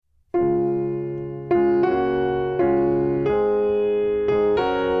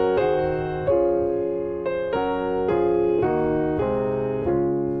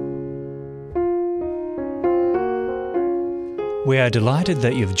We are delighted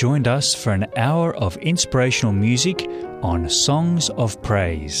that you've joined us for an hour of inspirational music on Songs of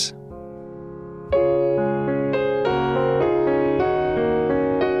Praise.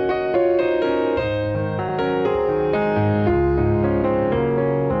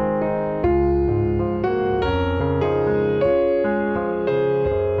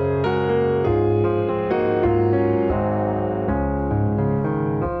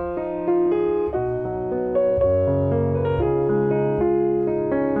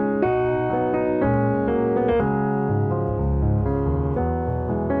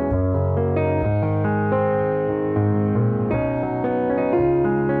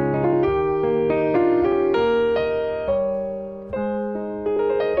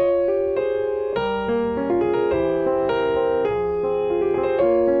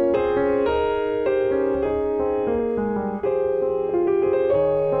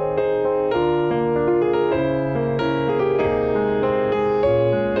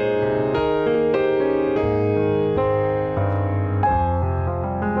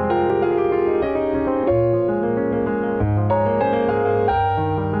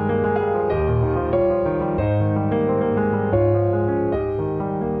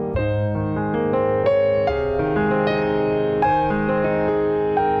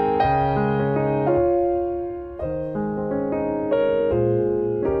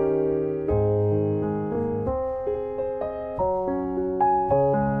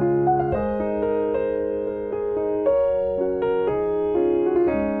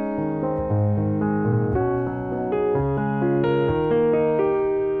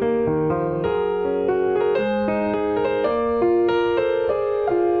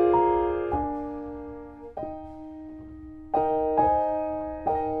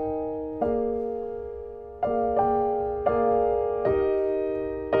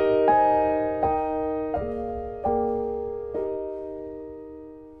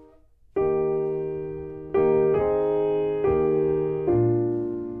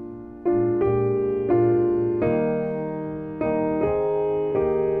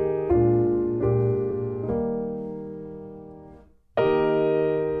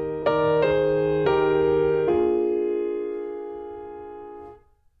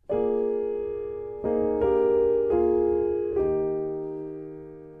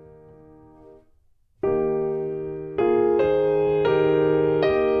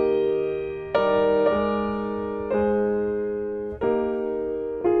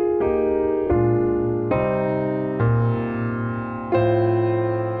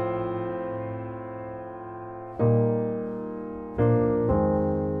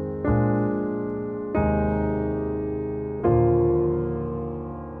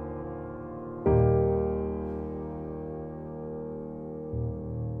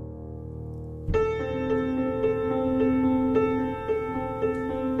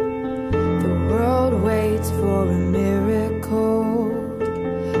 For a miracle,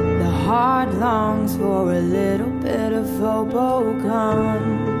 the heart longs for a little bit of hope. Oh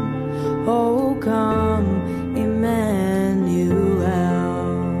come, Emmanuel.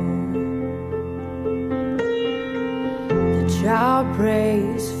 The child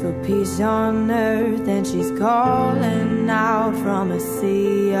prays for peace on earth, and she's calling out from a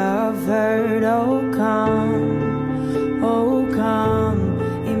sea of hurt. Oh come,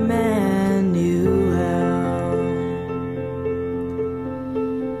 Emmanuel.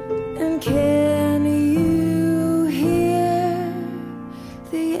 Can you hear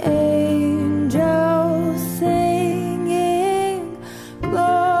the angels singing glory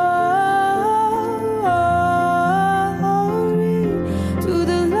to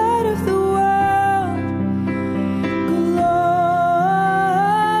the light of the world, glory,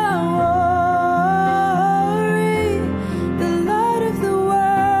 the light of the world.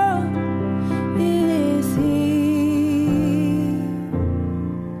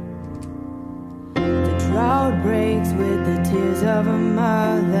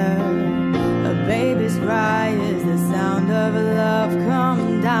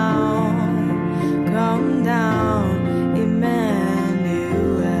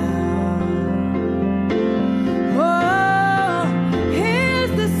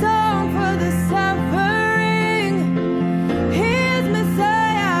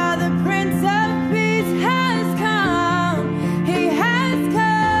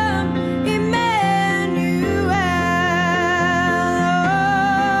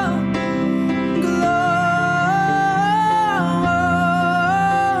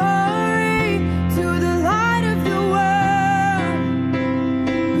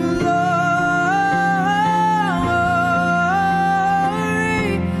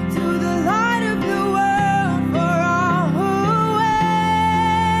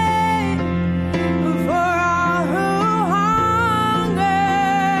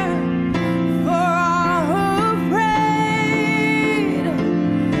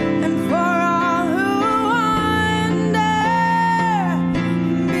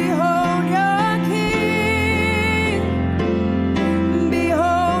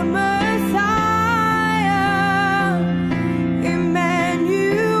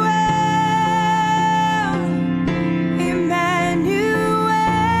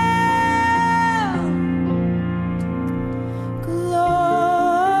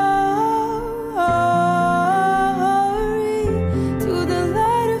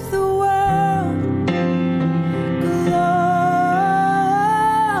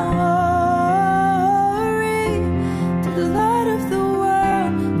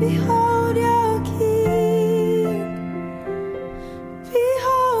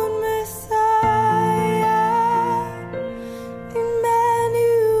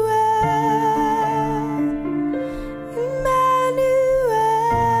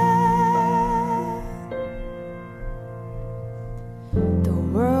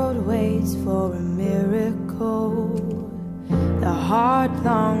 heart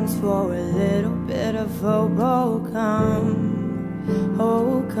longs for a little bit of hope.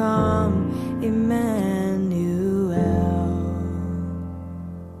 Oh come, Emmanuel.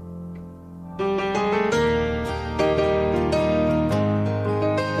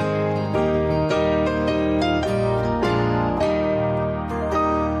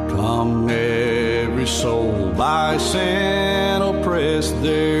 Come every soul by sin oppressed,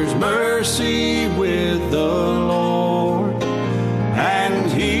 there's mercy with the Lord,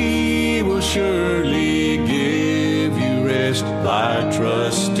 and He will surely give you rest by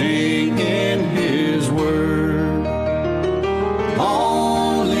trusting in His word.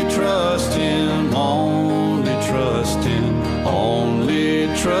 Only trust Him, only trust Him, only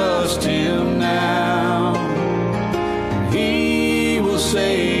trust Him now. He will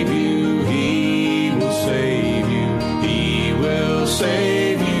save you, He will save you, He will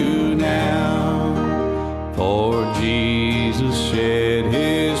save you now. For Jesus shed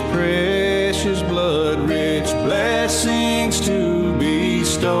His precious blood, rich blessings to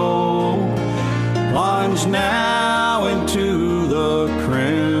bestow. Plunge now into the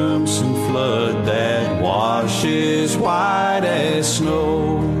crimson flood that washes white as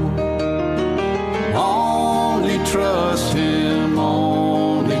snow. Only trust Him,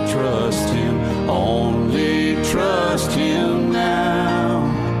 only trust Him, only trust Him now.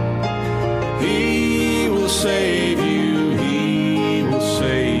 He will save you, He will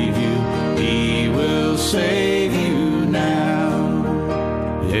save you, He will save you now.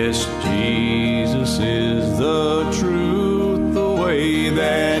 Yes, Jesus is the truth, the way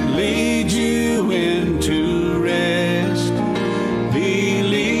that leads you into rest.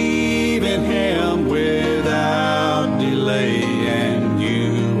 Believe in Him without delay, and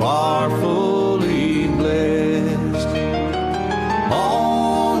you are fully blessed.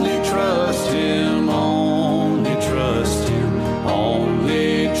 Only trust Him, only trust Him,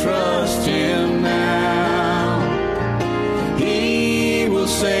 only trust Him now. He will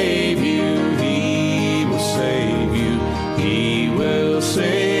save you, He will save you, He will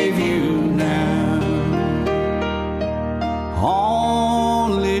save you now.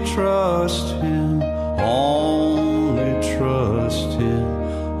 Only trust Him, only trust Him,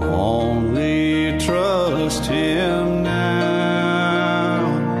 only trust Him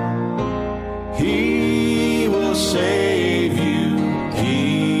now. He will save you,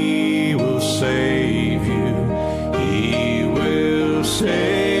 He will save you, He will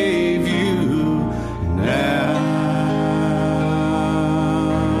save you now.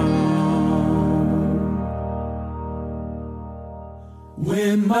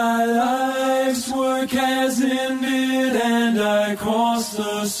 When my life's work has ended and I cross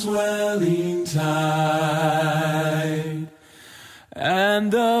the swelling tide,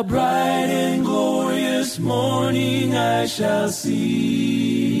 and the bright and glorious morning I shall see,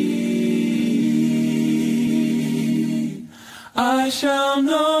 I shall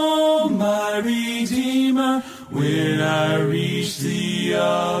know my Redeemer when I reach the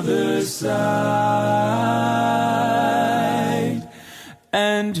other side,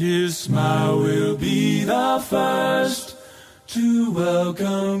 and His smile will be the first to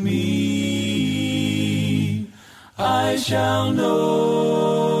welcome me. I shall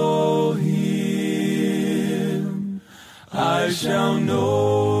know Him, I shall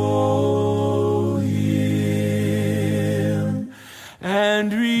know Him,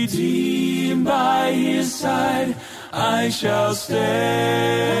 and redeemed by His side I shall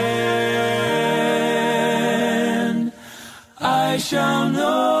stand. I shall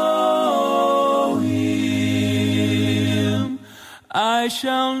know Him, I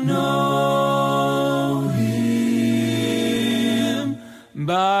shall know Him,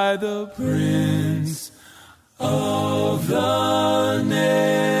 by the prints of the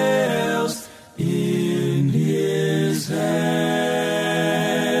nails in His hands.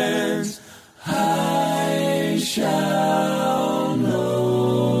 I shall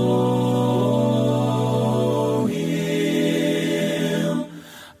know Him,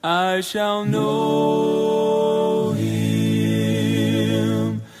 I shall know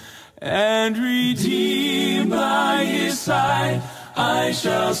Him, and redeemed by His side I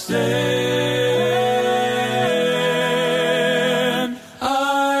shall stand.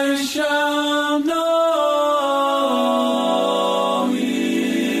 I shall know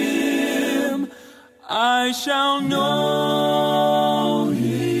Him, I shall know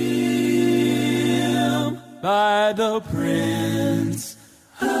Him, by the Prince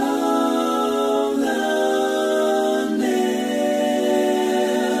of the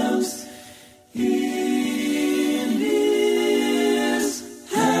nails in His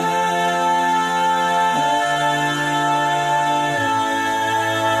hands.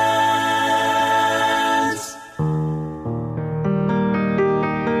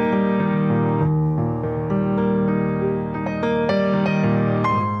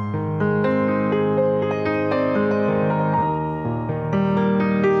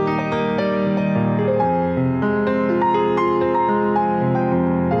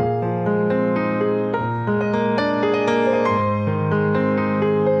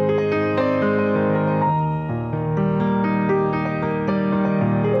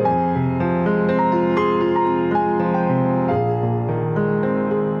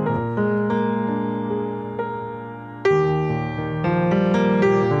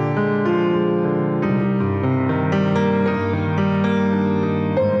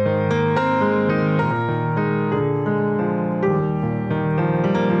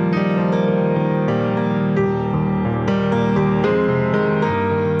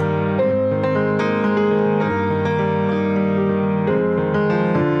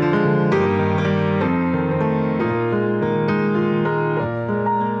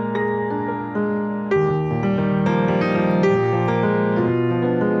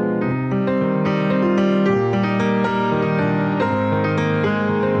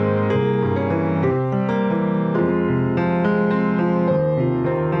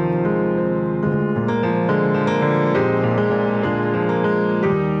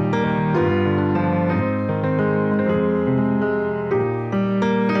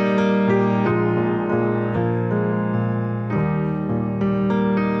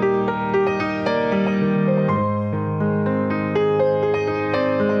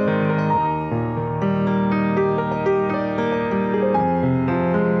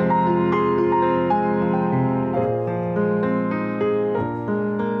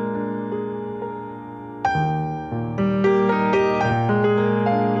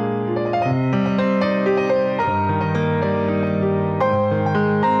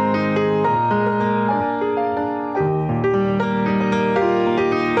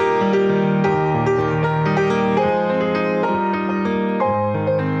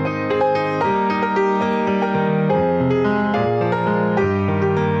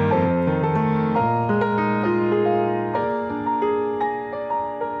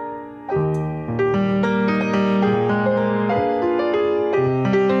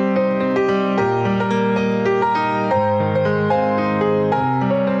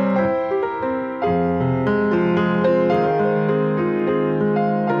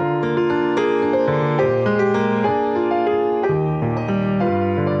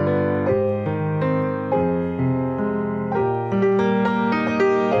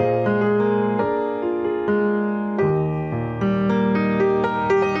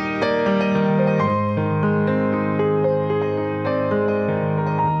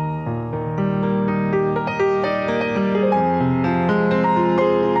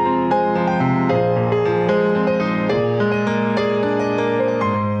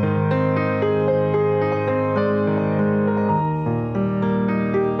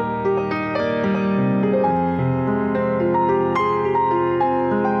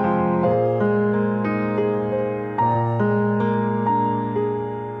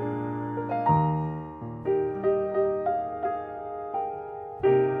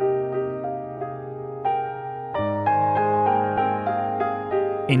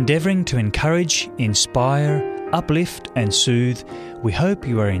 Endeavouring to encourage, inspire, uplift and soothe, we hope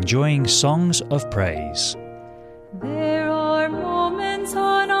you are enjoying Songs of Praise. There are moments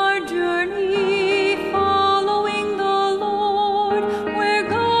on our journey following the Lord where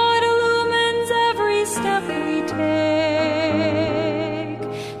God illumines every step we take.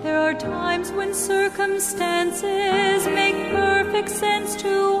 There are times when circumstances make perfect sense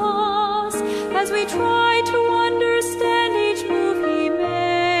to us as we try to understand each move He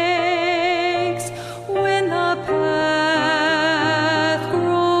makes. When the path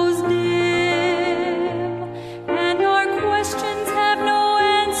grows dim and our questions have no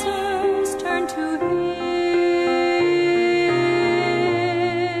answers, turn to Him.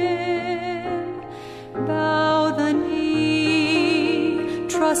 Bow the knee,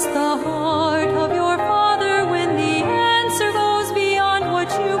 trust the heart of your Father when the answer goes beyond what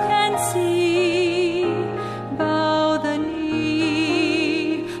you can see. Bow the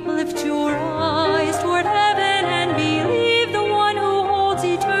knee, lift your eyes toward heaven and believe the one who holds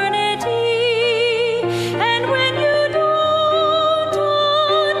eternity. And when you don't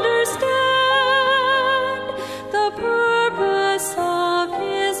understand the purpose of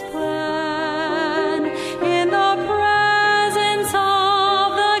His plan, in the presence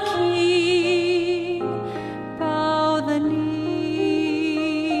of the King, bow the knee.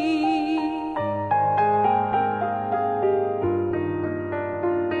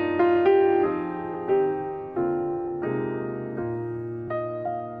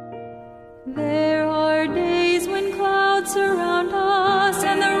 There are days when clouds surround us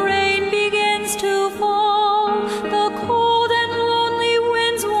and the rain begins to fall. The cold and lonely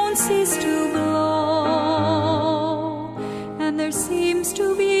winds won't cease to blow, and there seems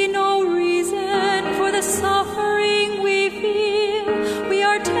to be no reason for the suffering we feel. We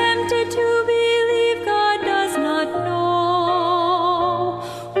are tempted to believe God does not know.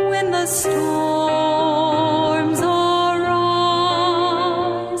 When the storms arise,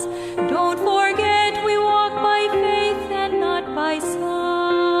 don't forget we walk by faith and not by sight.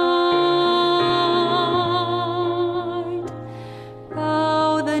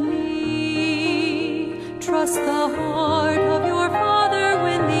 Bow the knee, trust the heart of your Father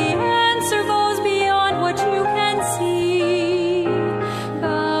when the answer goes beyond what you can see.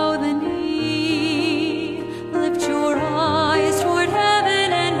 Bow the knee, lift your eyes toward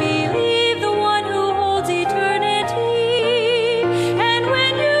heaven and believe the one who holds eternity. And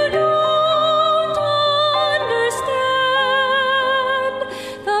when you don't understand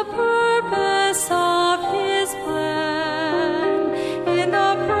the purpose of His plan, in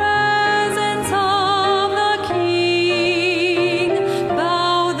the presence of the King,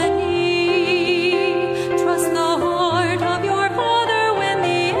 bow the knee, trust the heart of your Father when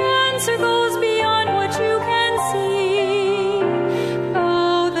the answer goes beyond what you can see.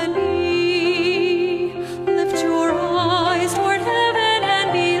 Bow the knee, lift your eyes toward heaven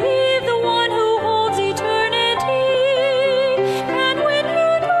and believe the one who holds eternity. And when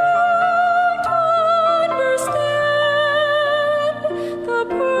you don't understand the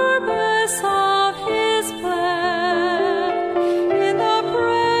purpose of His plan, in the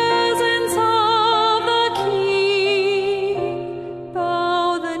presence of the King, bow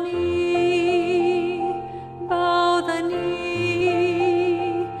the knee, bow the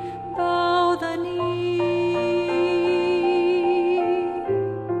knee, bow the knee.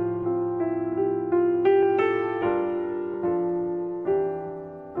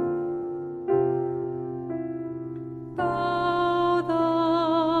 Bow the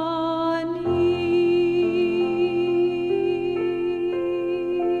knee.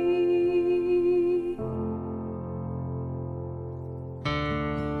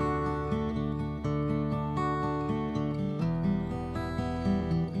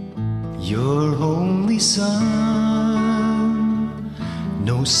 Your only Son,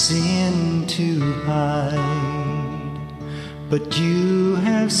 no sin to hide, but you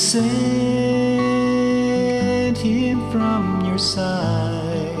have sent Him from your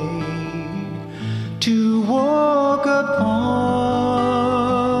side to walk upon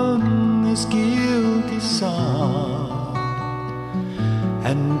this guilty sod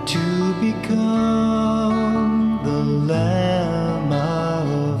and to become the Lamb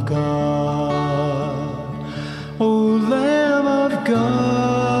of God. O Lamb of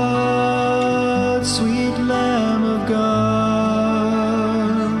God, sweet Lamb of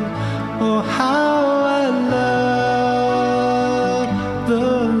God, oh how I love the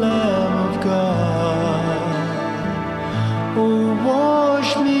Lamb of God. Oh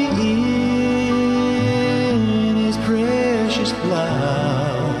wash me in His precious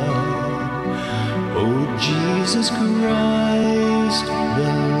blood. Oh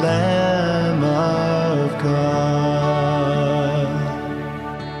God.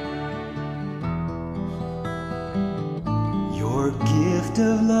 Your gift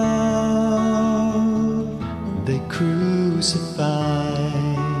of love they crucified.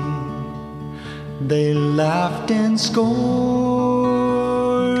 They laughed and scorned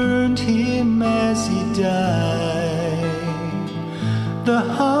him as he died. The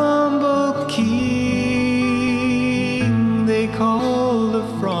humble king they called a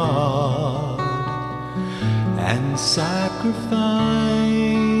fraud and sacrificed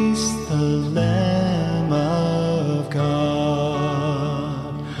the Lamb of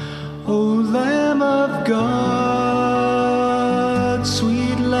God. O Lamb of God,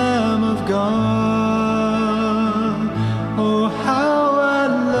 sweet Lamb of God, oh how I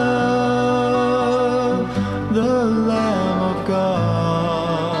love the Lamb of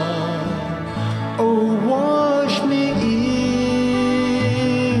God. Oh wash me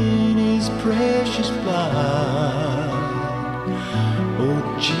in his precious blood. Oh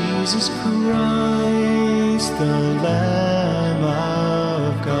Jesus Christ, the Lamb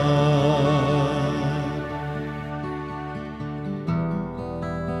of God.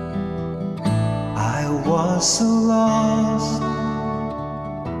 I was so lost,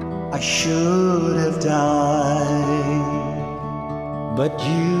 I should have died, but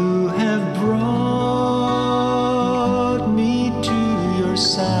you have brought me to your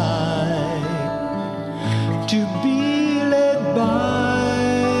side, to be led by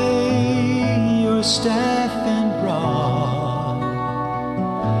your staff and rod,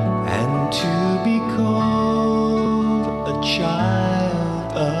 and to be called a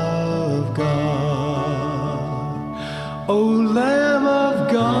child of God. O Lamb of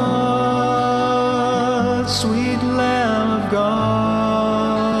God, sweet Lamb of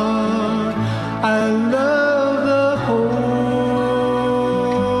God, I love the holy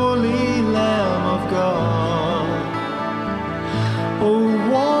Lamb of God. Oh,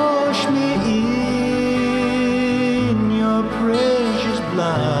 wash me in your precious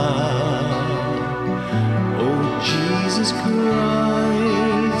blood. Oh, Jesus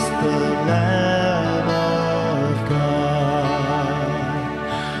Christ, the Lamb of God.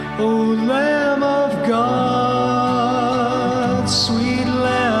 O Lamb of God, sweet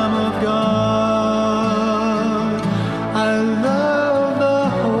Lamb of God, I love the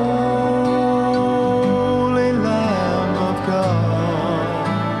holy Lamb of God.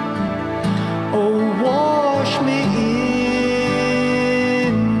 Oh, wash me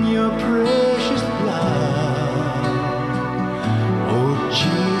in your precious blood. Oh,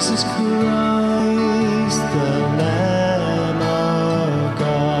 Jesus Christ, the Lamb of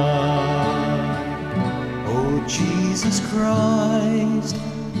God. Oh, Jesus Christ,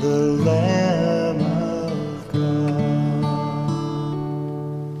 the Lamb of God.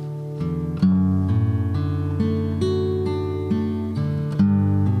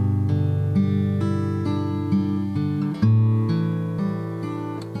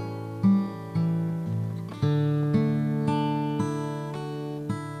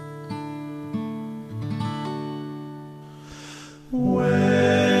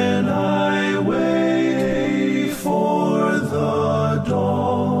 When I wait for the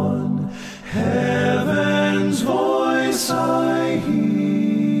dawn, heaven's voice I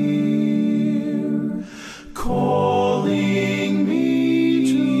hear, calling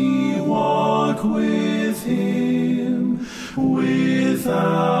me to walk with him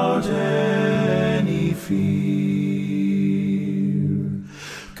without any fear.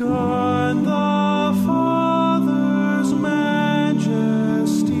 God the Father's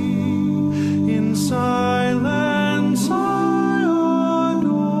majesty, in silence I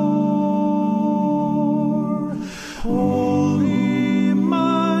adore. Holy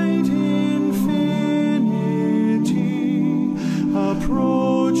might, infinity,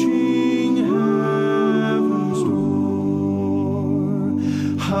 approaching heaven's door.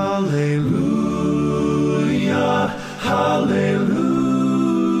 Hallelujah, hallelujah.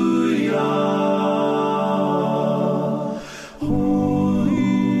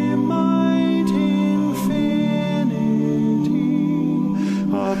 Holy might, infinity,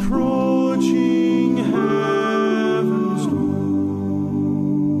 approaching heaven's door.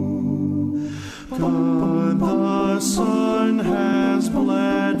 God the Son has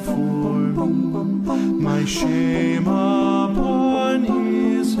bled for me, my shame upon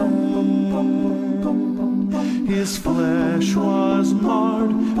his head. His flesh was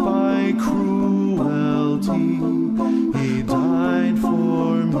marred by cruelty, he died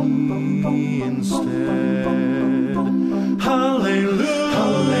for me instead. Hallelujah,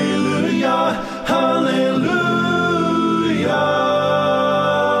 hallelujah, hallelujah.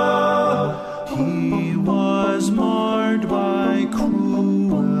 He was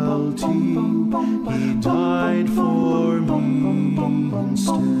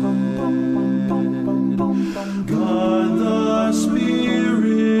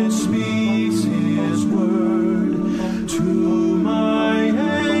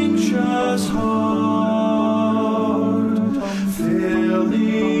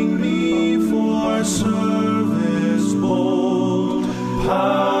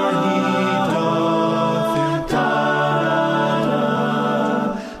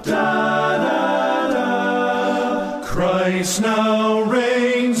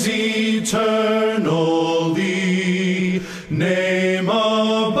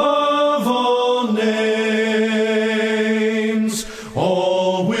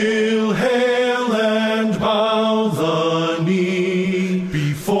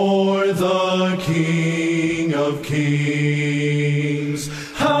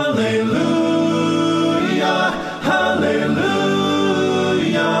Hallelujah, hallelujah.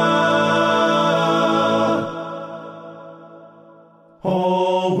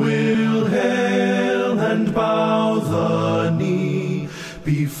 All will hail and bow the knee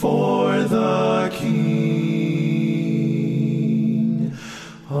before the King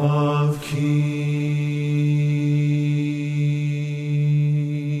of Kings.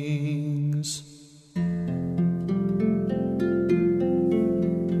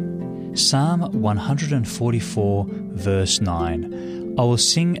 Psalm 144, verse 9. I will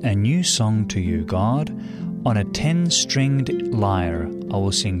sing a new song to you, God. On a 10-stringed lyre I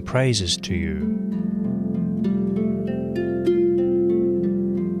will sing praises to you.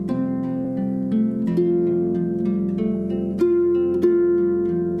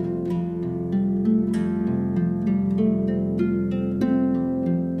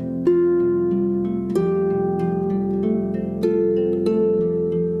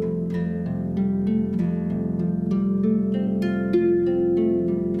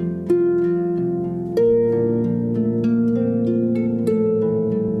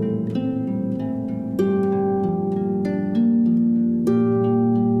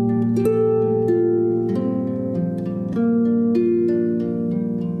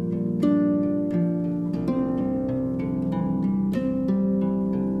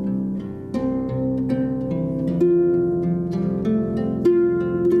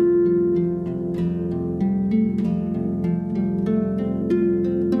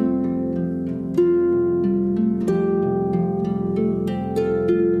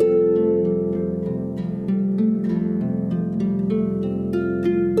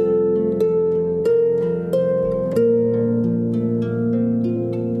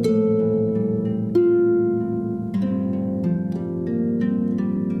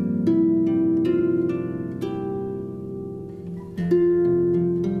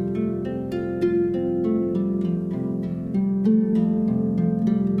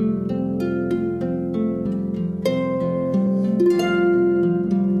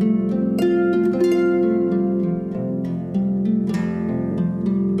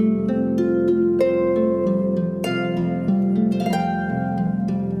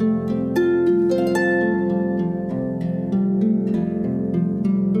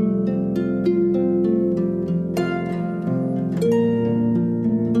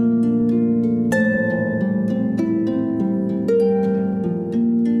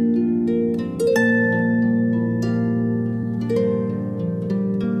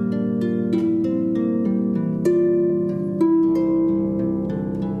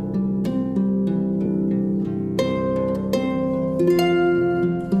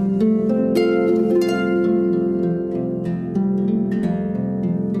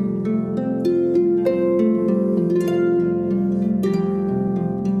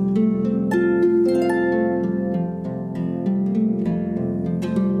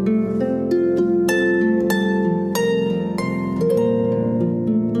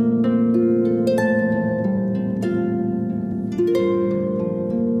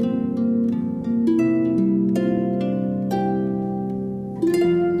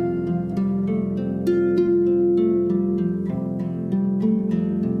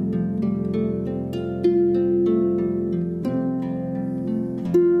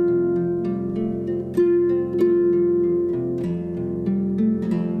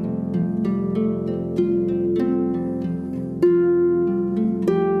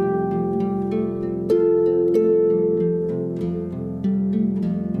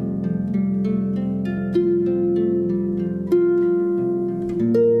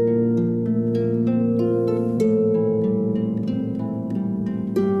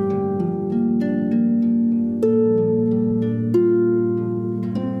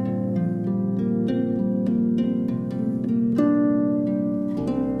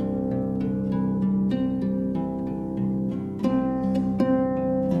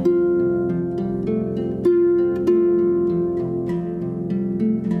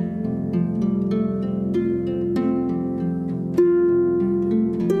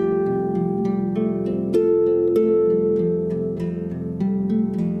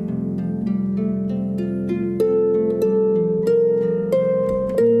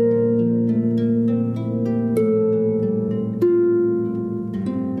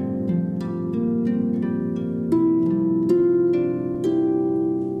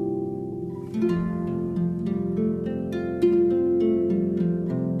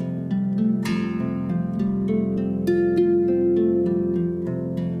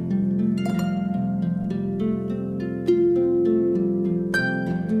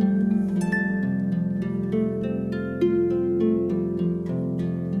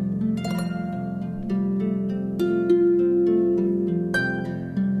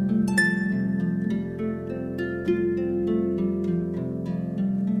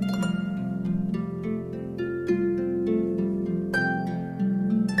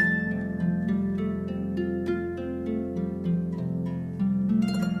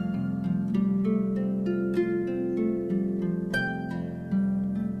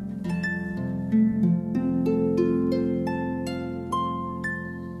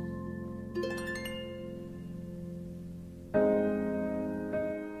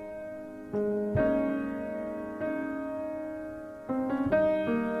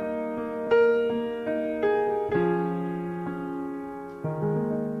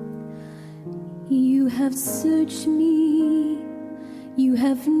 have searched me, you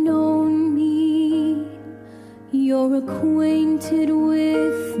have known me, you're acquainted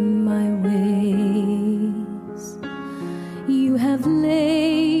with my ways. You have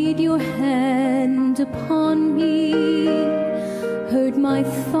laid your hand upon me, heard my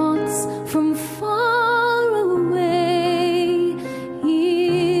thoughts from far away.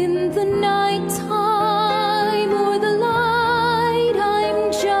 In the night time or the light,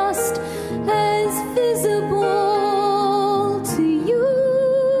 I'm just as visible to you.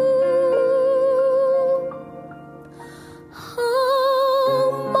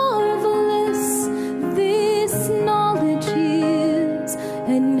 How marvelous this knowledge is,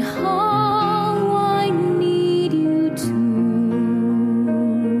 and how I need you to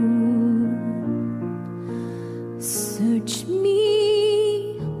search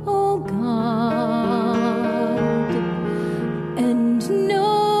me, O God, and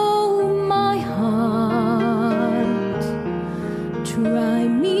know my heart. Try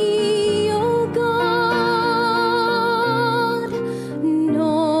me, O God,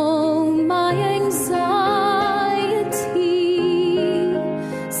 know my anxiety.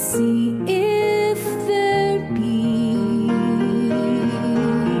 See if there be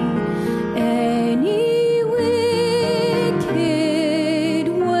any wicked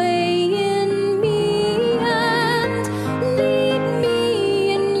way in me, and lead me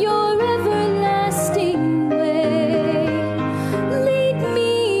in your everlasting way. Lead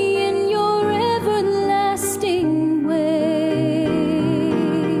me in your everlasting way.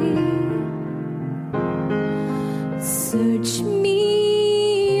 Search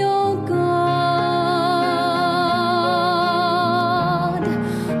me, O God.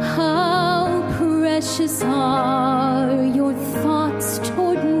 How precious are your thoughts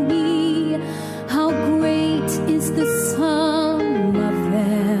toward me. How great is the sum of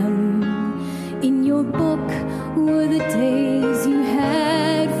them. In your book were the days you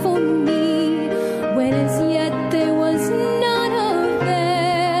had for me, when as yet there was none of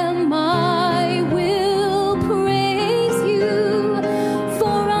them. I will praise you,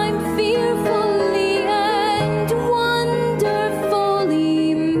 for I'm fearfully and wonderfully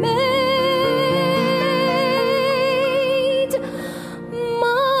made.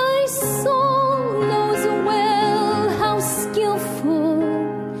 My soul knows well how skillful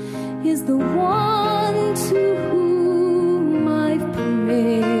is the one to whom I've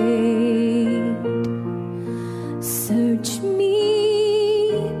prayed. Search me,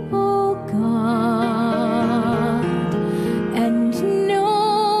 O God, and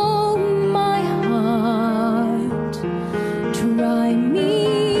know my heart. Try me,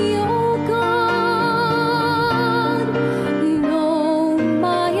 O God, know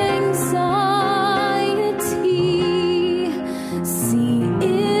my anxiety. See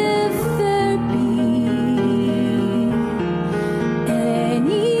if there be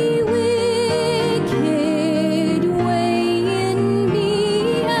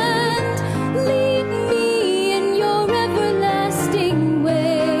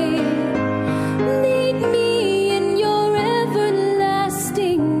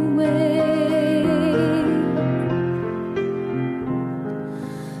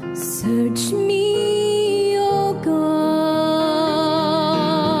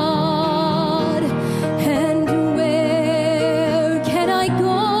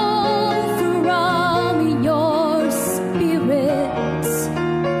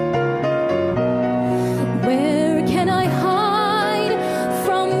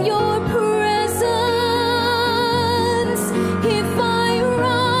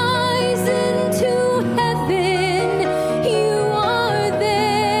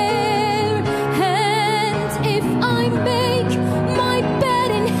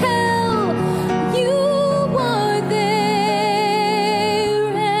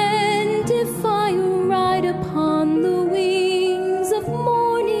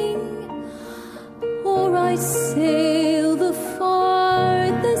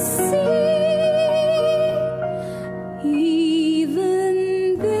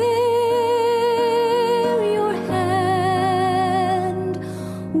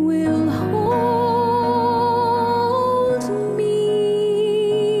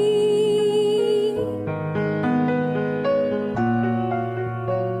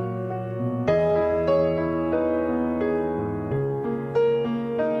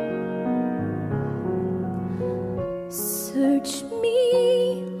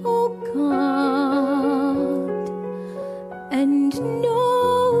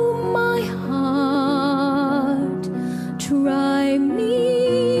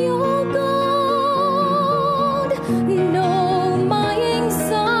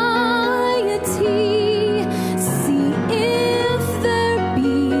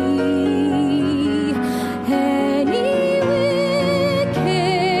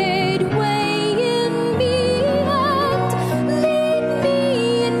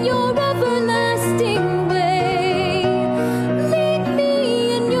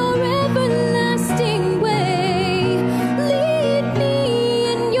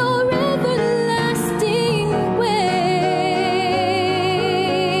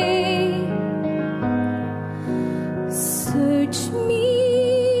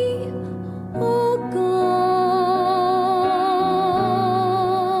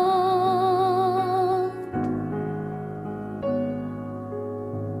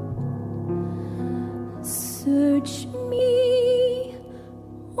Search me,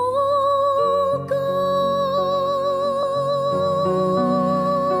 O God.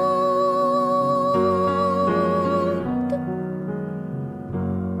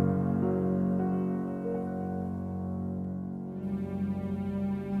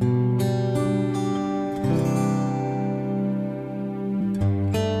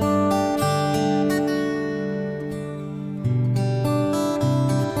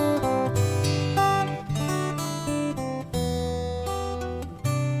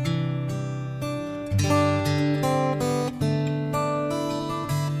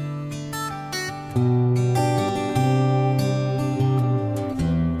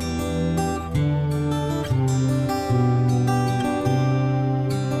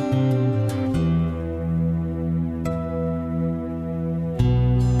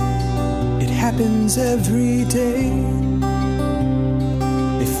 Happens every day.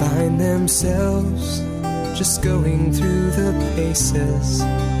 They find themselves just going through the paces.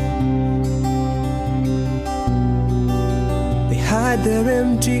 They hide their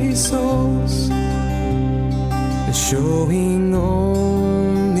empty souls, they're showing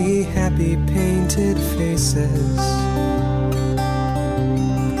only happy painted faces.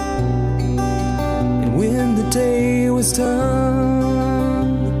 And when the day was done,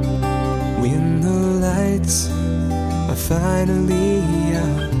 when the lights are finally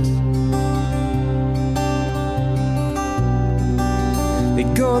out,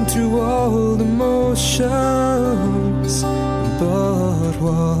 they've gone through all the motions, but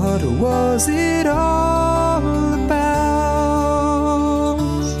what was it all about?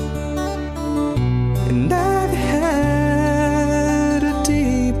 And I've had a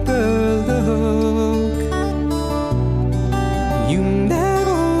deeper look. You never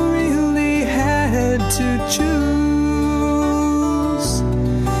to choose.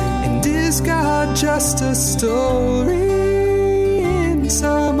 And is God just a story in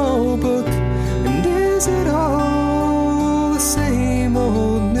some old book? And is it all the same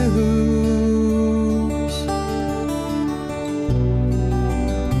old news?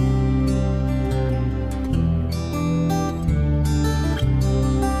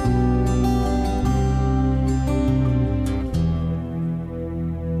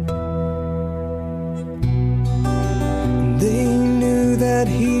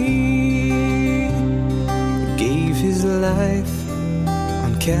 He gave his life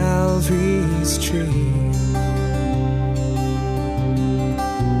on Calvary's tree,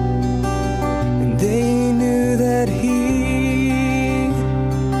 and they knew that he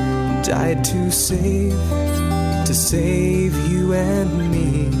died to save you and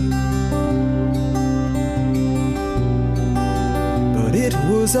me. But it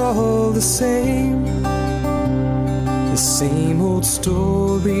was all the same old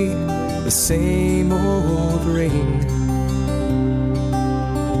story, the same old ring.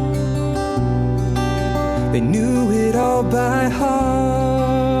 They knew it all by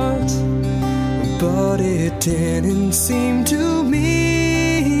heart, but it didn't seem to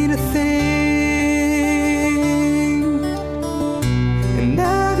mean a thing. And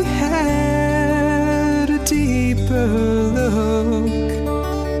now you had a deeper look.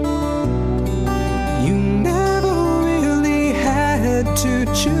 To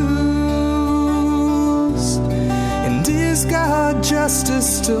choose. And is God just a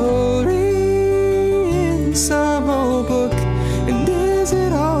story in some old book? And is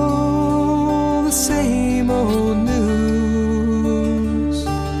it all the same old news?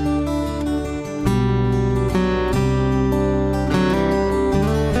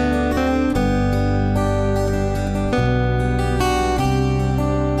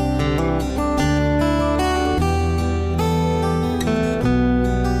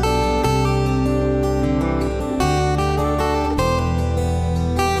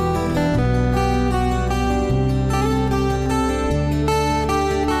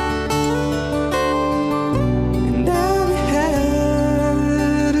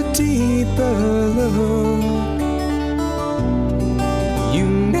 You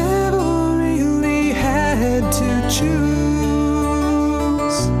never really had to choose.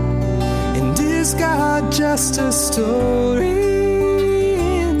 And is God just a story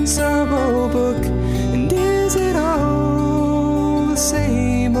in some old book? And is it all the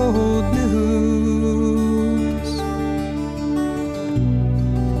same old news?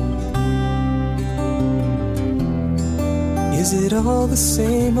 Is it all the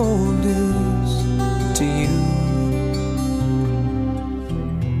same old news to you?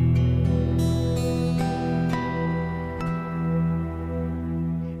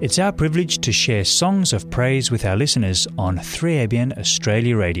 It's our privilege to share songs of praise with our listeners on 3ABN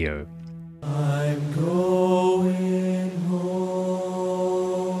Australia Radio. I'm going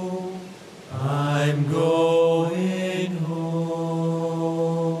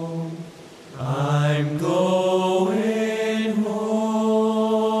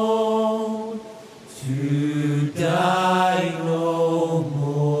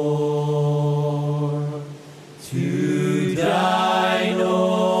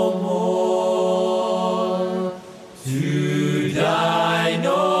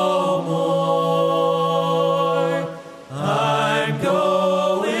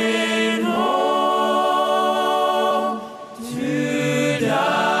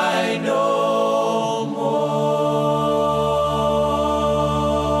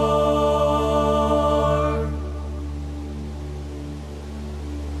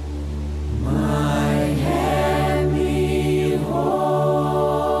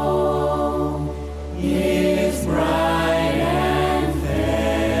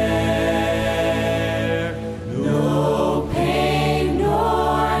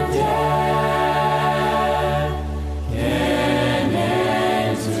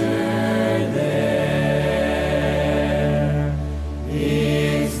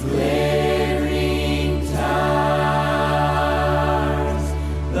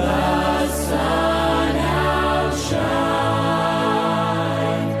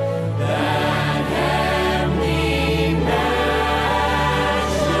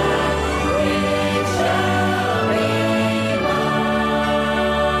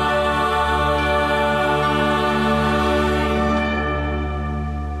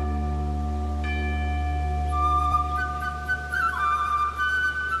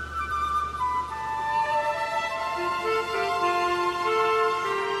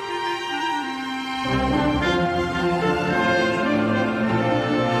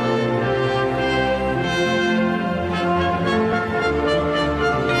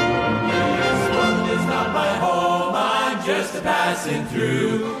passing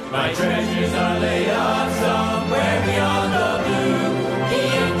through. My treasures are laid up somewhere beyond the blue. The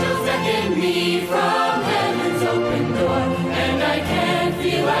angels beckon me from heaven's open door, and I can't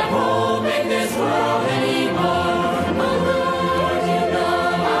feel at home in this world anymore. Oh Lord, you know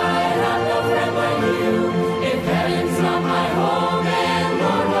I have no friend like you. If heaven's not my home, then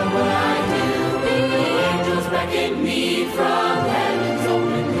Lord, what will I do? The angels beckon me from heaven's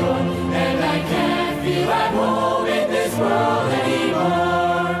open door, and I can't feel at home in this world anymore.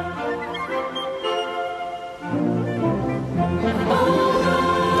 Oh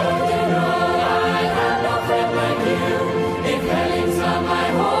Lord, you know I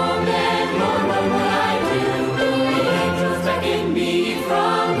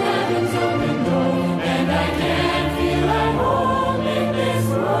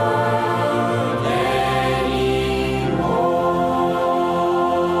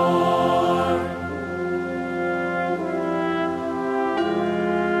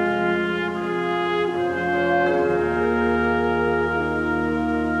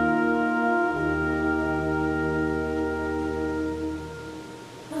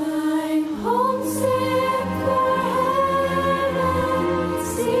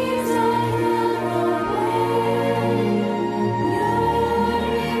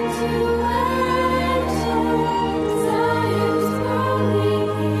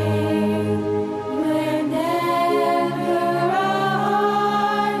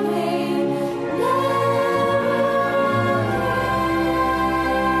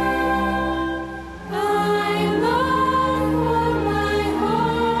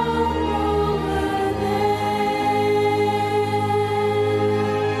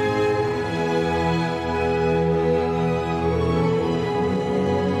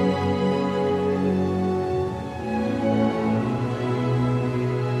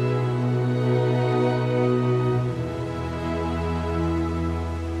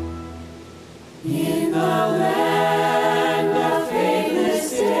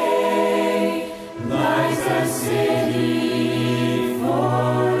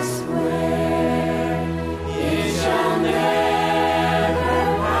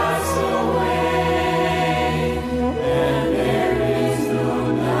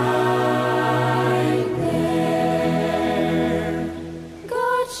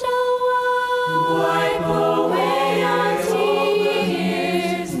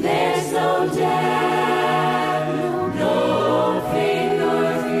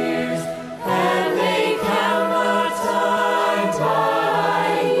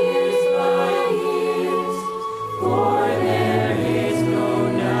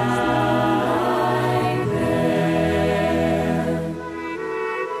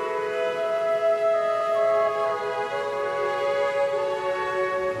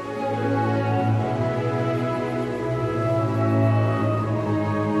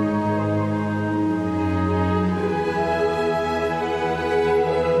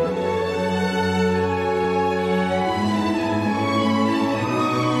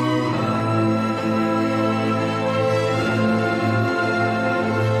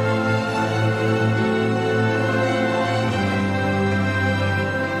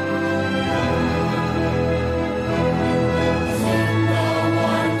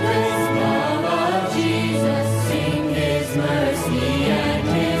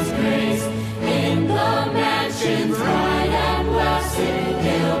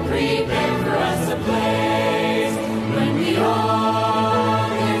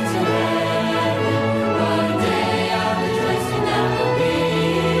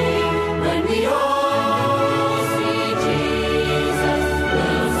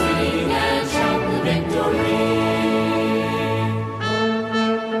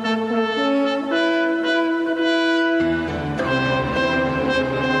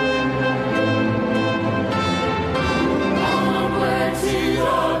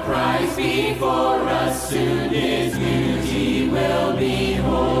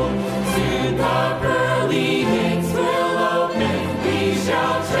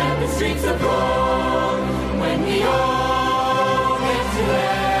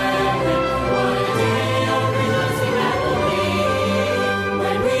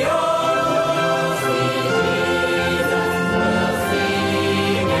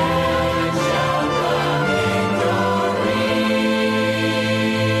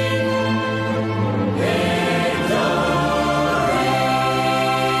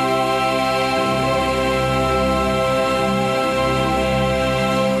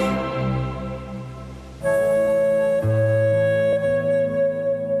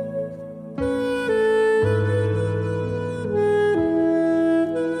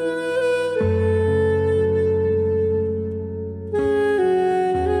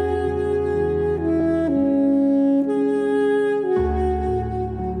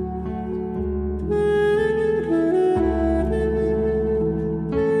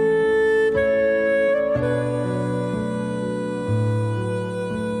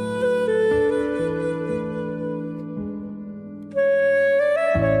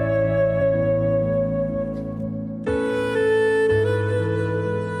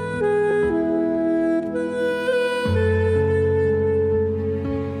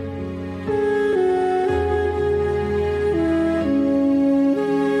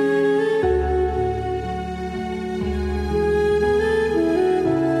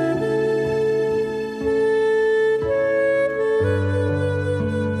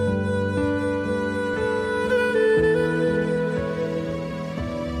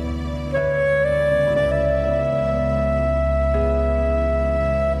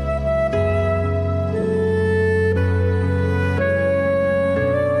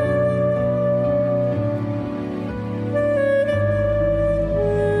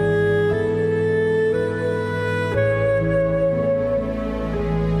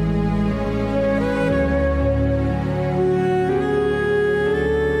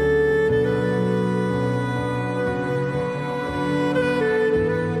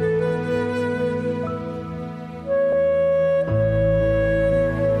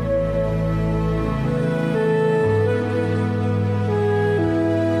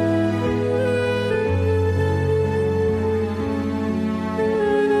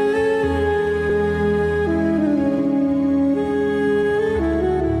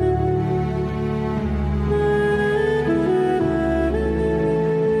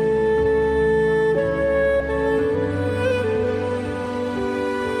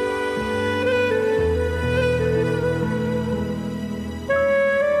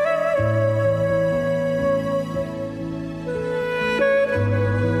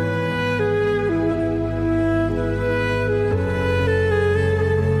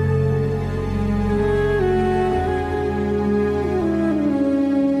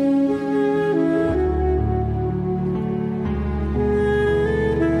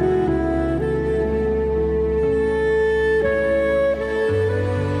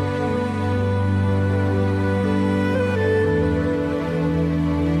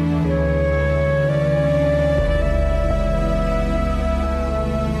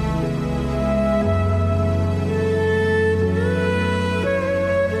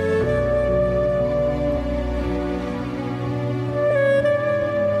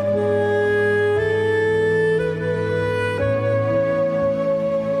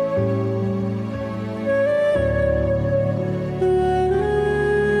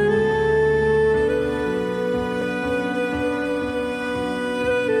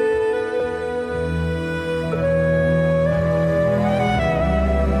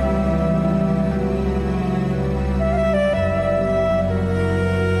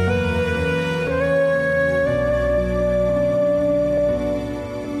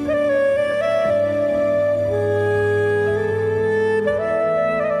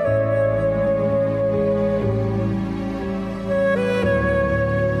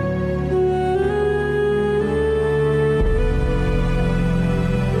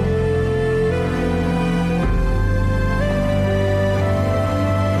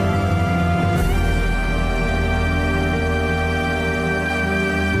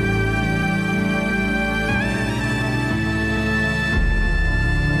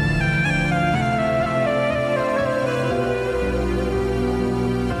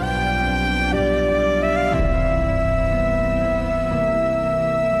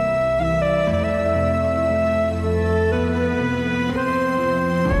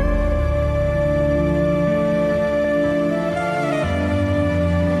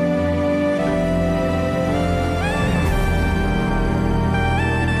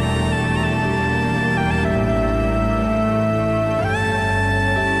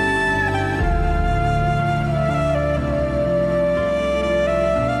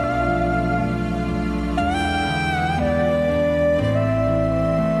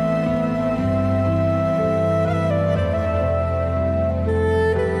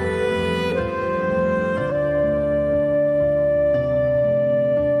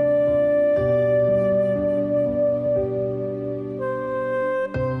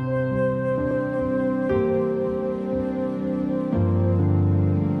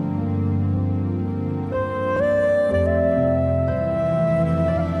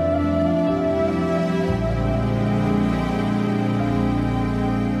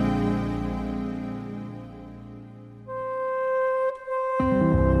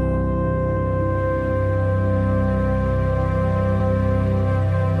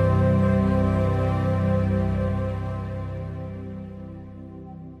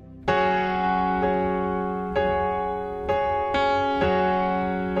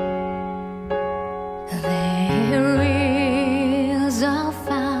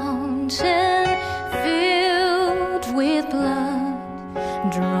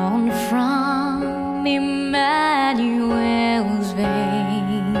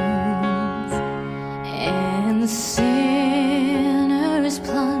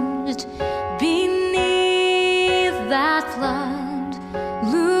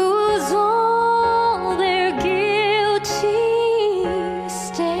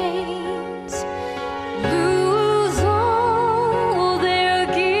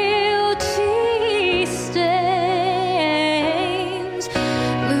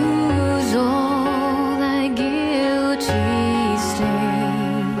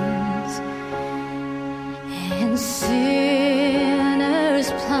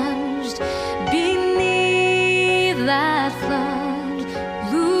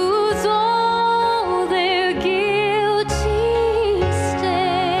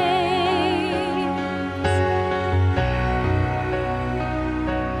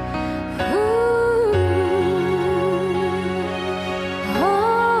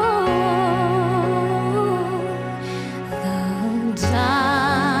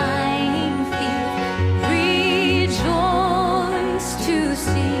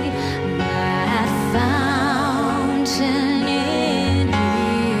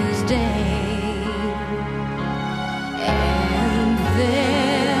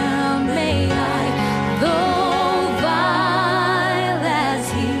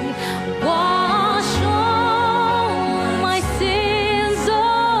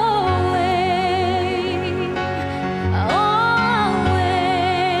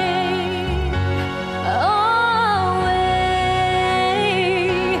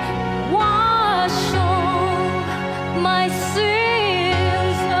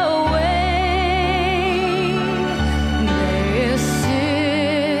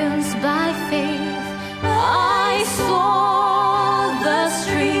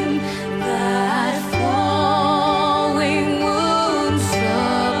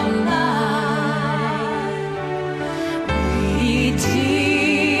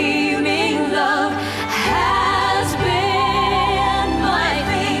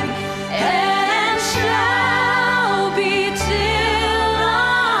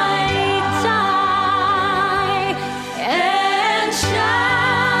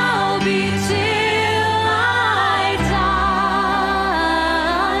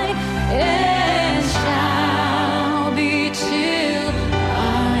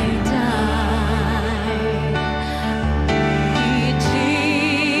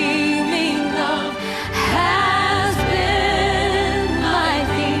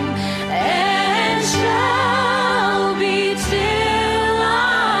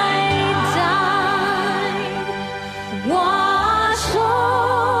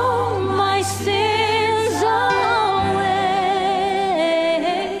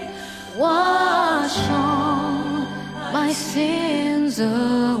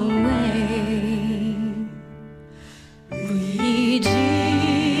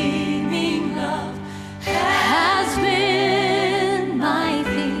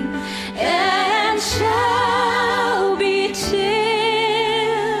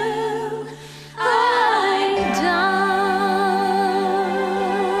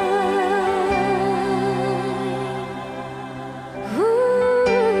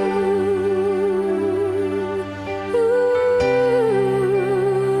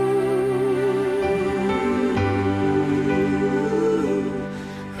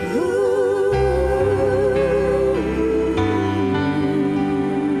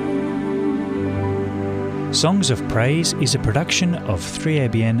Songs of Praise is a production of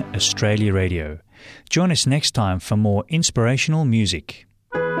 3ABN Australia Radio. Join us next time for more inspirational music.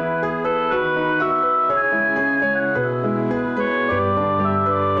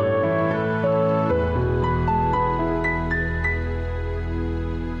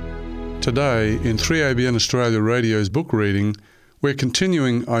 Today, in 3ABN Australia Radio's book reading, we're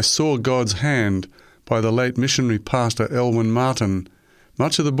continuing I Saw God's Hand by the late missionary pastor Elwyn Martin.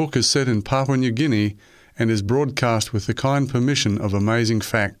 Much of the book is set in Papua New Guinea and is broadcast with the kind permission of Amazing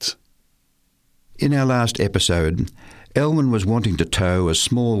Facts. In our last episode, Elwyn was wanting to tow a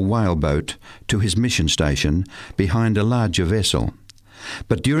small whaleboat to his mission station behind a larger vessel.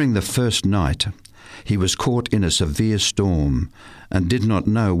 But during the first night, he was caught in a severe storm and did not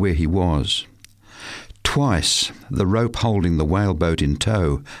know where he was. Twice the rope holding the whaleboat in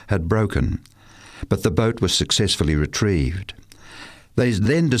tow had broken, but the boat was successfully retrieved. They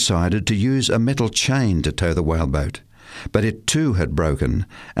then decided to use a metal chain to tow the whaleboat, but it too had broken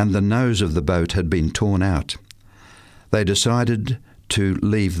and the nose of the boat had been torn out. They decided to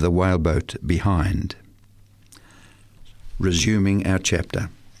leave the whaleboat behind. Resuming our chapter.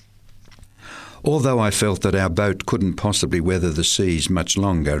 Although I felt that our boat couldn't possibly weather the seas much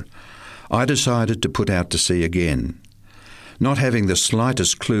longer, I decided to put out to sea again. Not having the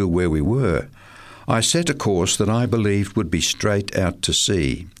slightest clue where we were, I set a course that I believed would be straight out to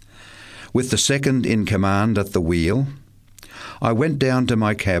sea. With the second in command at the wheel, I went down to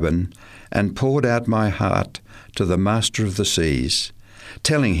my cabin and poured out my heart to the Master of the Seas,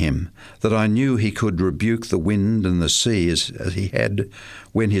 telling him that I knew he could rebuke the wind and the sea as he had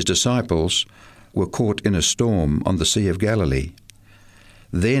when his disciples were caught in a storm on the Sea of Galilee.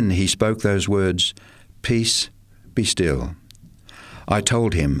 Then he spoke those words, "Peace, be still." I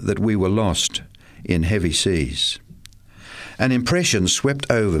told him that we were lost in heavy seas. An impression swept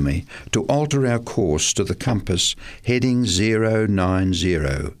over me to alter our course to the compass heading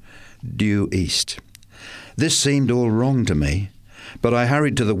 090, due east. This seemed all wrong to me, but I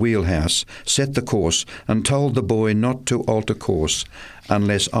hurried to the wheelhouse, set the course, and told the boy not to alter course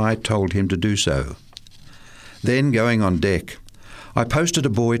unless I told him to do so. Then, going on deck, I posted a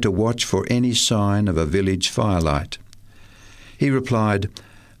boy to watch for any sign of a village firelight. He replied,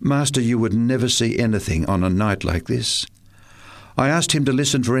 "Master, you would never see anything on a night like this." I asked him to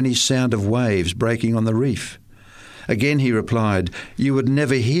listen for any sound of waves breaking on the reef. Again he replied, "You would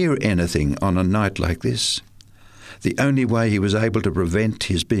never hear anything on a night like this." The only way he was able to prevent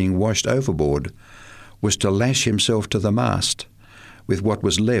his being washed overboard was to lash himself to the mast with what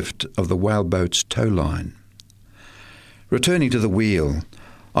was left of the whaleboat's tow line. Returning to the wheel,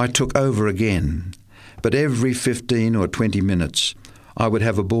 I took over again, but every 15 or 20 minutes I would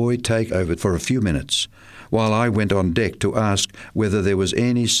have a boy take over for a few minutes while I went on deck to ask whether there was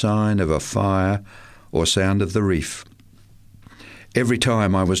any sign of a fire or sound of the reef. Every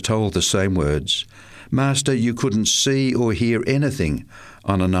time I was told the same words, "Master, you couldn't see or hear anything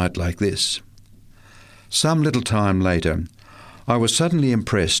on a night like this." Some little time later, I was suddenly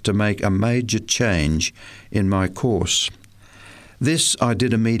impressed to make a major change in my course. This I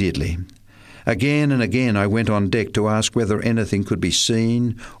did immediately. Again and again I went on deck to ask whether anything could be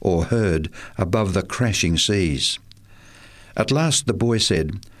seen or heard above the crashing seas. At last the boy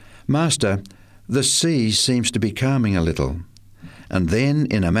said, "Master, the sea seems to be calming a little." And then,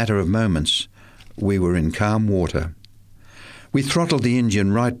 in a matter of moments, we were in calm water. We throttled the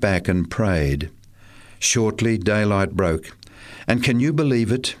engine right back and prayed. Shortly, daylight broke, and can you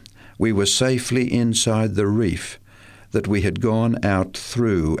believe it? We were safely inside the reef that we had gone out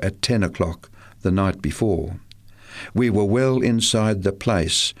through at 10 o'clock the night before. We were well inside the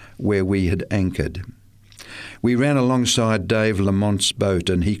place where we had anchored. We ran alongside Dave Lamont's boat,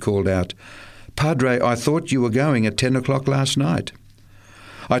 and he called out, "Padre, I thought you were going at 10 o'clock last night."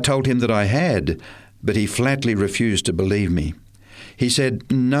 I told him that I had, but he flatly refused to believe me. He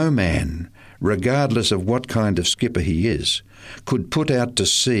said, "No man, regardless of what kind of skipper he is, could put out to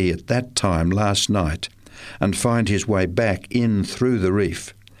sea at that time last night and find his way back in through the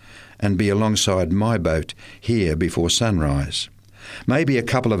reef and be alongside my boat here before sunrise. Maybe a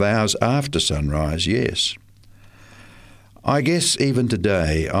couple of hours after sunrise, yes. I guess even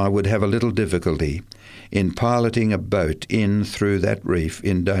today I would have a little difficulty in piloting a boat in through that reef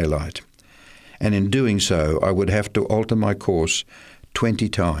in daylight, and in doing so I would have to alter my course 20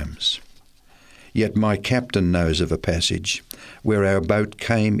 times. Yet my captain knows of a passage where our boat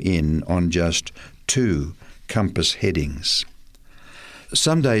came in on just 2 compass headings.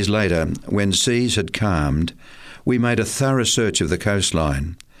 Some days later, when seas had calmed, we made a thorough search of the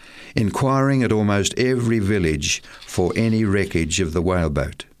coastline, inquiring at almost every village for any wreckage of the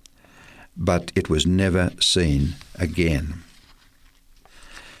whaleboat. but it was never seen again.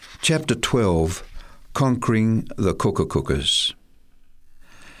 Chapter 12, Conquering the Kukukukas.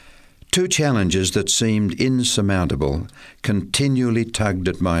 Two challenges that seemed insurmountable continually tugged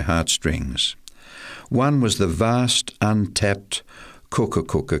at my heartstrings. One was the vast, untapped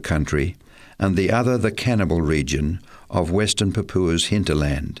Kukukuka country, and the other the cannibal region of Western Papua's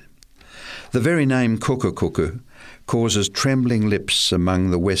hinterland. The very name Kukukuka causes trembling lips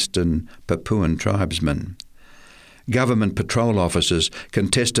among the Western Papuan tribesmen. Government patrol officers can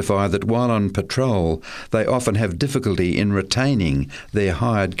testify that while on patrol, they often have difficulty in retaining their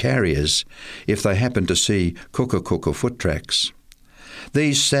hired carriers if they happen to see Kukukuka foot tracks.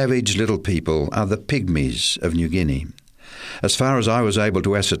 These savage little people are the pygmies of New Guinea. As far as I was able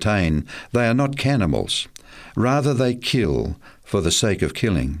to ascertain, they are not cannibals. Rather, they kill for the sake of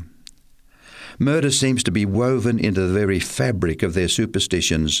killing. Murder seems to be woven into the very fabric of their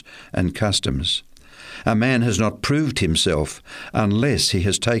superstitions and customs. A man has not proved himself unless he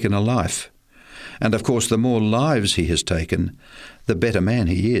has taken a life. And of course, the more lives he has taken, the better man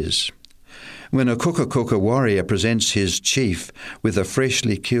he is. When a Kukukuka warrior presents his chief with a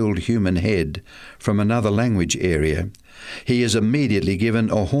freshly killed human head from another language area, he is immediately given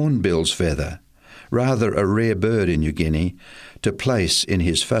a hornbill's feather, rather a rare bird in New Guinea, to place in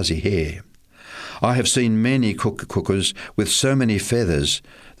his fuzzy hair. I have seen many Kukukukas with so many feathers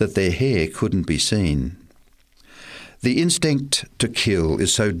that their hair couldn't be seen. The instinct to kill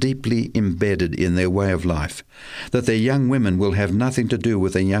is so deeply embedded in their way of life that their young women will have nothing to do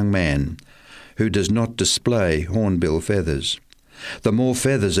with a young man who does not display hornbill feathers. The more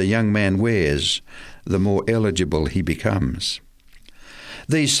feathers a young man wears, the more eligible he becomes.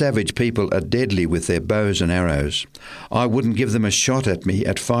 These savage people are deadly with their bows and arrows. I wouldn't give them a shot at me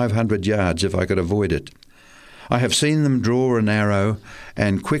at 500 yards if I could avoid it. I have seen them draw an arrow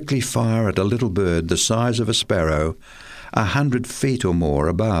and quickly fire at a little bird the size of a sparrow, 100 feet or more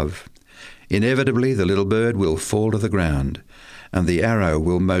above. Inevitably, the little bird will fall to the ground, and the arrow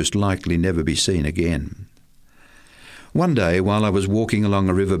will most likely never be seen again. One day, while I was walking along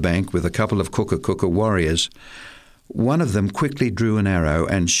a riverbank with a couple of Kukukuka warriors, one of them quickly drew an arrow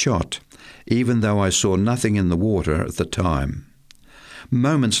and shot, even though I saw nothing in the water at the time.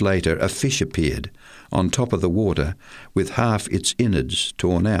 Moments later, a fish appeared on top of the water with half its innards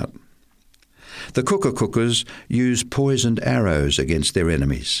torn out. The Kukukukas use poisoned arrows against their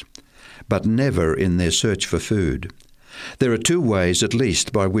enemies, but never in their search for food. There are two ways, at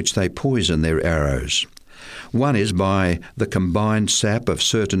least, by which they poison their arrows. One is by the combined sap of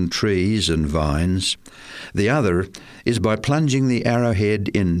certain trees and vines. The other is by plunging the arrowhead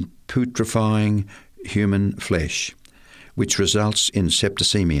in putrefying human flesh, which results in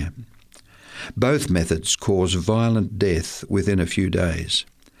septicemia. Both methods cause violent death within a few days.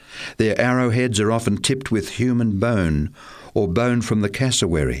 Their arrowheads are often tipped with human bone or bone from the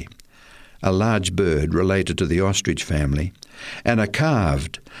cassowary, a large bird related to the ostrich family, and are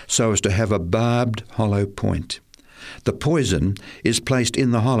carved so as to have a barbed hollow point. The poison is placed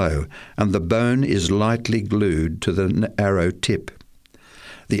in the hollow, and the bone is lightly glued to the arrow tip.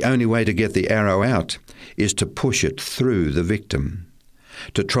 The only way to get the arrow out is to push it through the victim.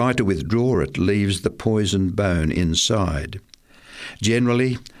 To try to withdraw it leaves the poisoned bone inside.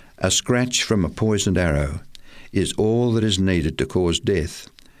 Generally, a scratch from a poisoned arrow is all that is needed to cause death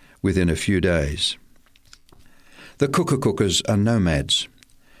within a few days. The Kukukukas are nomads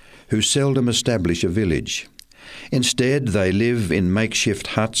who seldom establish a village. Instead, they live in makeshift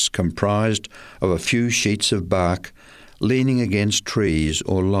huts comprised of a few sheets of bark leaning against trees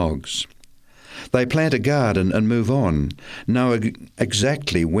or logs. They plant a garden and move on, know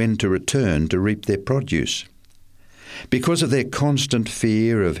exactly when to return to reap their produce. Because of their constant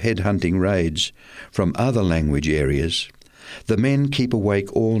fear of headhunting raids from other language areas, the men keep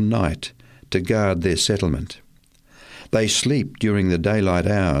awake all night to guard their settlement. They sleep during the daylight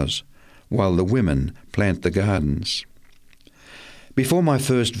hours, while the women plant the gardens. Before my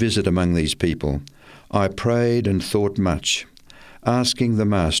first visit among these people, I prayed and thought much, asking the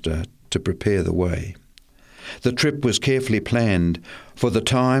Master to prepare the way. The trip was carefully planned for the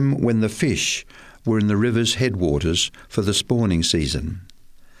time when the fish were in the river's headwaters for the spawning season.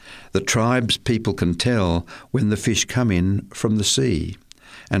 The tribe's people can tell when the fish come in from the sea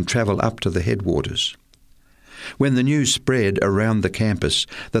and travel up to the headwaters. When the news spread around the campus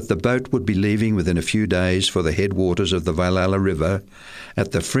that the boat would be leaving within a few days for the headwaters of the Vailala River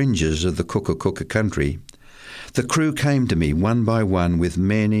at the fringes of the Kukukuka country, the crew came to me one by one with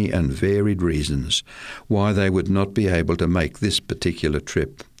many and varied reasons why they would not be able to make this particular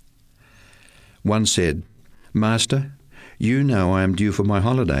trip. One said, "Master, You know I am due for my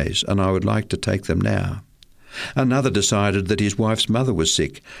holidays, and I would like to take them now. Another decided that his wife's mother was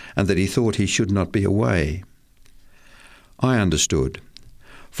sick and that he thought he should not be away. I understood,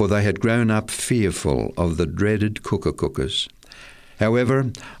 for they had grown up fearful of the dreaded kookakookers.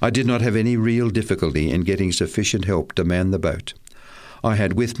 However, I did not have any real difficulty in getting sufficient help to man the boat. I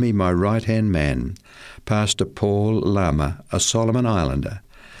had with me my right-hand man, Pastor Paul Lama, a Solomon Islander,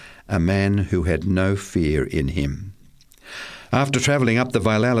 a man who had no fear in him. After travelling up the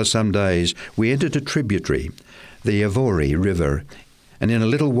Vailala some days, we entered a tributary, the Avori River, and in a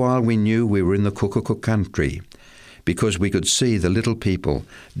little while we knew we were in the Kukukuk country, because we could see the little people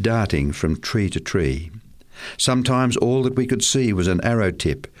darting from tree to tree. Sometimes all that we could see was an arrow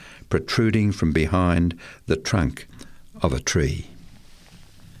tip protruding from behind the trunk of a tree.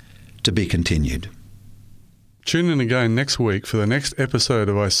 To be continued. Tune in again next week for the next episode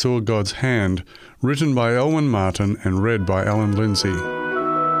of I Saw God's Hand, written by Elwyn Martin and read by Alan Lindsay.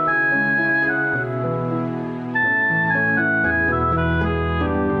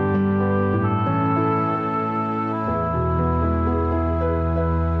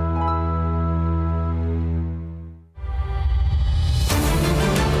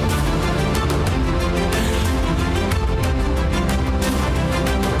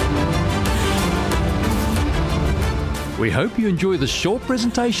 We hope you enjoy this short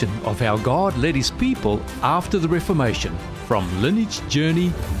presentation of how God led His people after the Reformation from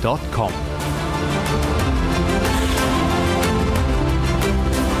lineagejourney.com.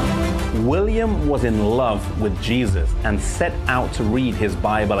 William was in love with Jesus and set out to read his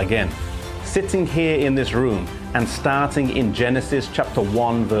Bible again. Sitting here in this room and starting in Genesis chapter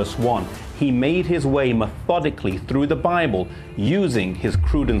 1 verse 1, he made his way methodically through the Bible using his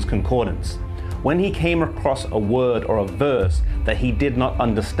Cruden's Concordance. When he came across a word or a verse that he did not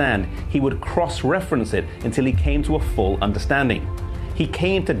understand, he would cross-reference it until he came to a full understanding. He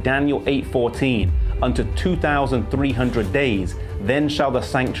came to Daniel 8:14, unto 2,300 days, then shall the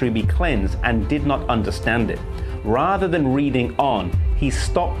sanctuary be cleansed, and did not understand it. Rather than reading on, he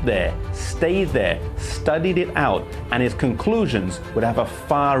stopped there, stayed there, studied it out, and his conclusions would have a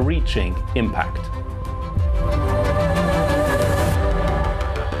far-reaching impact.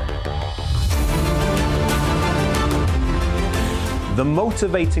 The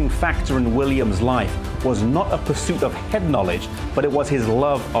motivating factor in William's life was not a pursuit of head knowledge, but it was his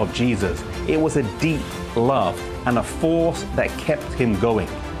love of Jesus. It was a deep love and a force that kept him going.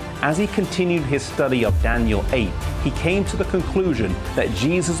 As he continued his study of Daniel 8, he came to the conclusion that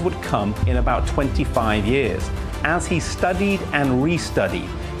Jesus would come in about 25 years. As he studied and restudied,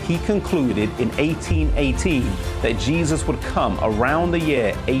 he concluded in 1818 that Jesus would come around the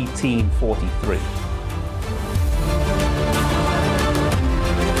year 1843.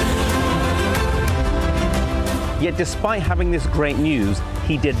 Yet despite having this great news,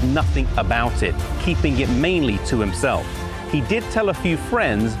 he did nothing about it, keeping it mainly to himself. He did tell a few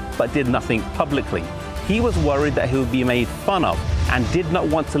friends, but did nothing publicly. He was worried that he would be made fun of and did not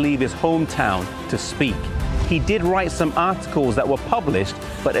want to leave his hometown to speak. He did write some articles that were published,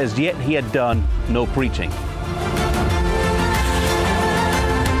 but as yet he had done no preaching.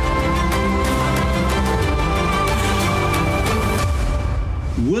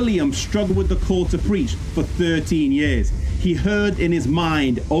 William struggled with the call to preach for 13 years. He heard in his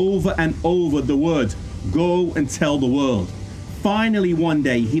mind over and over the words, "Go and tell the world." Finally, one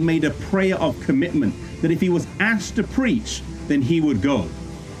day, he made a prayer of commitment that if he was asked to preach, then he would go.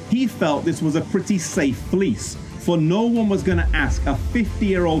 He felt this was a pretty safe fleece, for no one was going to ask a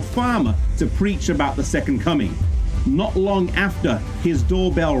 50-year-old farmer to preach about the second coming. Not long after, his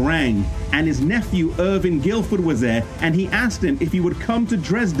doorbell rang, and his nephew Irvin Guilford was there, and he asked him if he would come to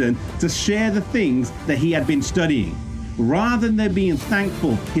Dresden to share the things that he had been studying. Rather than being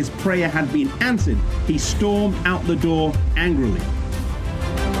thankful his prayer had been answered, he stormed out the door angrily.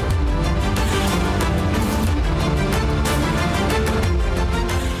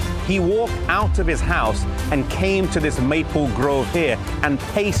 He walked out of his house and came to this maple grove here and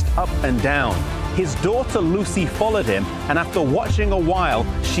paced up and down. His daughter Lucy followed him, and after watching a while,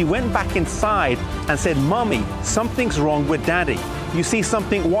 she went back inside and said, "Mommy, something's wrong with Daddy." You see,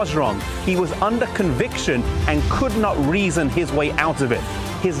 something was wrong. He was under conviction and could not reason his way out of it.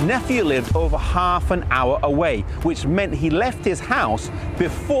 His nephew lived over half an hour away, which meant he left his house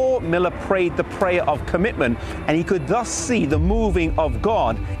before Miller prayed the prayer of commitment, and he could thus see the moving of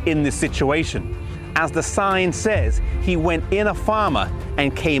God in this situation. As the sign says, he went in a farmer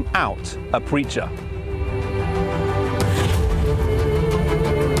and came out a preacher.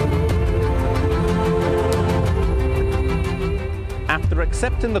 After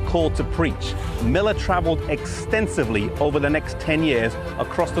accepting the call to preach, Miller traveled extensively over the next 10 years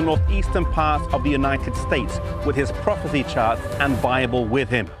across the northeastern parts of the United States with his prophecy charts and Bible with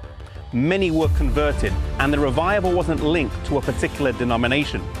him. Many were converted, and the revival wasn't linked to a particular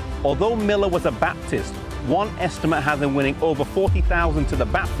denomination. Although Miller was a Baptist, one estimate has him winning over 40,000 to the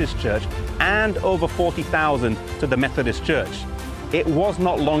Baptist church and over 40,000 to the Methodist church. It was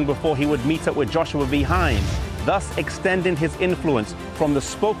not long before he would meet up with Joshua B. Hines, thus extending his influence from the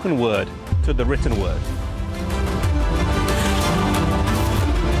spoken word to the written word.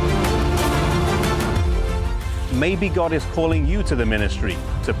 Maybe God is calling you to the ministry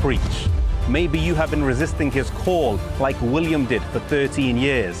to preach. Maybe you have been resisting his call like William did for 13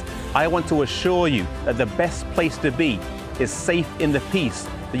 years. I want to assure you that the best place to be is safe in the peace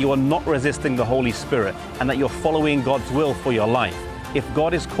that you are not resisting the Holy Spirit and that you're following God's will for your life. If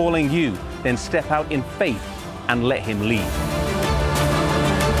God is calling you, then step out in faith and let him lead.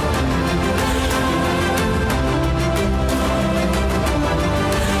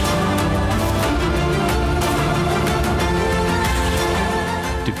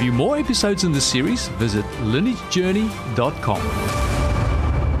 To view more episodes in the series, visit lineagejourney.com.